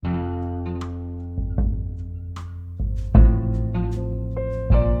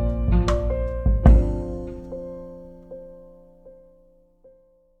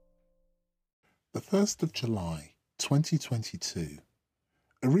1st of July 2022,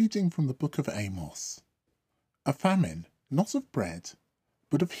 a reading from the book of Amos. A famine, not of bread,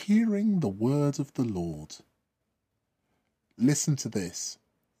 but of hearing the word of the Lord. Listen to this,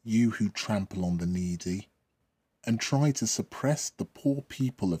 you who trample on the needy, and try to suppress the poor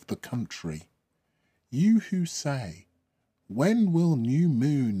people of the country. You who say, when will new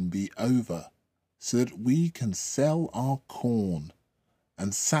moon be over, so that we can sell our corn,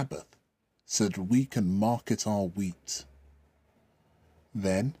 and Sabbath, so that we can market our wheat.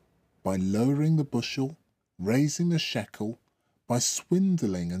 Then, by lowering the bushel, raising the shekel, by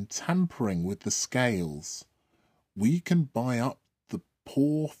swindling and tampering with the scales, we can buy up the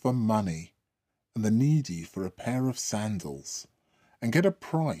poor for money and the needy for a pair of sandals, and get a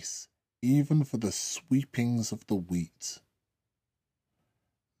price even for the sweepings of the wheat.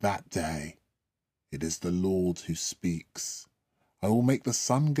 That day, it is the Lord who speaks. I will make the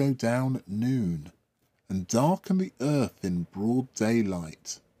sun go down at noon, and darken the earth in broad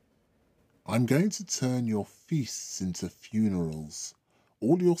daylight. I'm going to turn your feasts into funerals,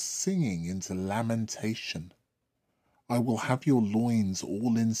 all your singing into lamentation. I will have your loins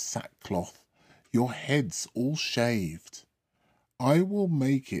all in sackcloth, your heads all shaved. I will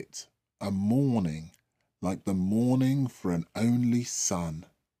make it a mourning like the mourning for an only son.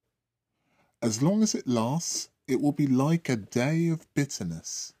 As long as it lasts, it will be like a day of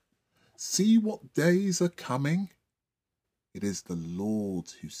bitterness. See what days are coming? It is the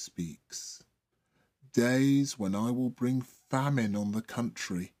Lord who speaks. Days when I will bring famine on the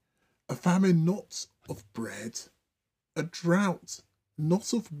country, a famine not of bread, a drought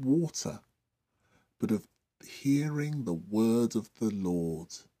not of water, but of hearing the word of the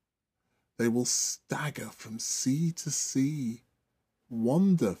Lord. They will stagger from sea to sea,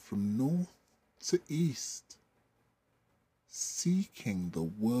 wander from north to east, seeking the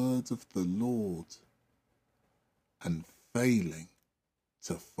word of the Lord and failing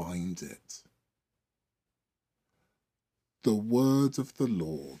to find it. The word of the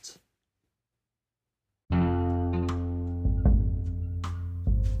Lord.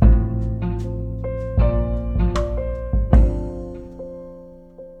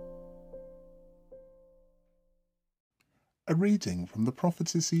 A reading from the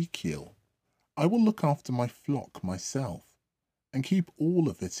prophet Ezekiel. I will look after my flock myself, and keep all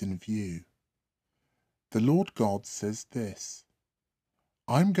of it in view. The Lord God says this,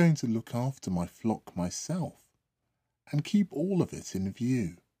 I'm going to look after my flock myself, and keep all of it in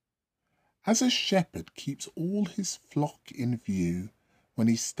view. As a shepherd keeps all his flock in view when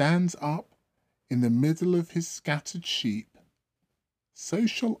he stands up in the middle of his scattered sheep, so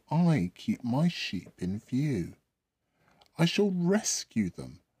shall I keep my sheep in view. I shall rescue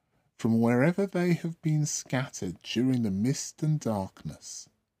them from wherever they have been scattered during the mist and darkness.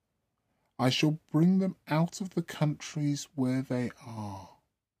 I shall bring them out of the countries where they are.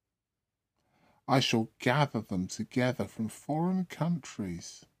 I shall gather them together from foreign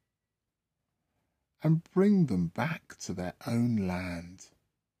countries and bring them back to their own land.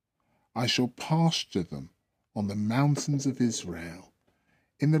 I shall pasture them on the mountains of Israel,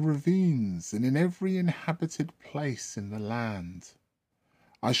 in the ravines and in every inhabited place in the land.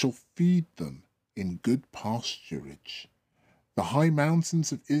 I shall feed them in good pasturage. The high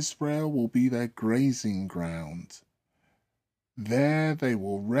mountains of Israel will be their grazing ground. There they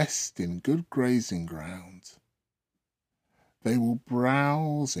will rest in good grazing ground. They will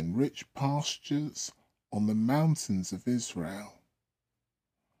browse in rich pastures on the mountains of Israel.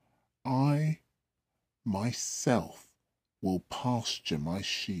 I myself will pasture my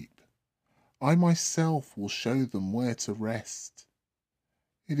sheep. I myself will show them where to rest.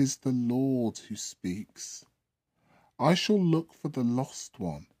 It is the Lord who speaks. I shall look for the lost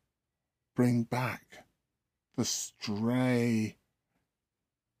one, bring back the stray,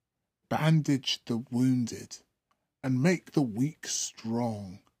 bandage the wounded, and make the weak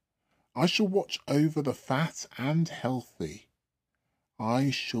strong. I shall watch over the fat and healthy.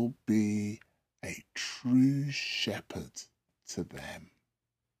 I shall be a true shepherd to them.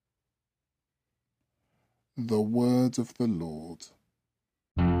 The word of the Lord.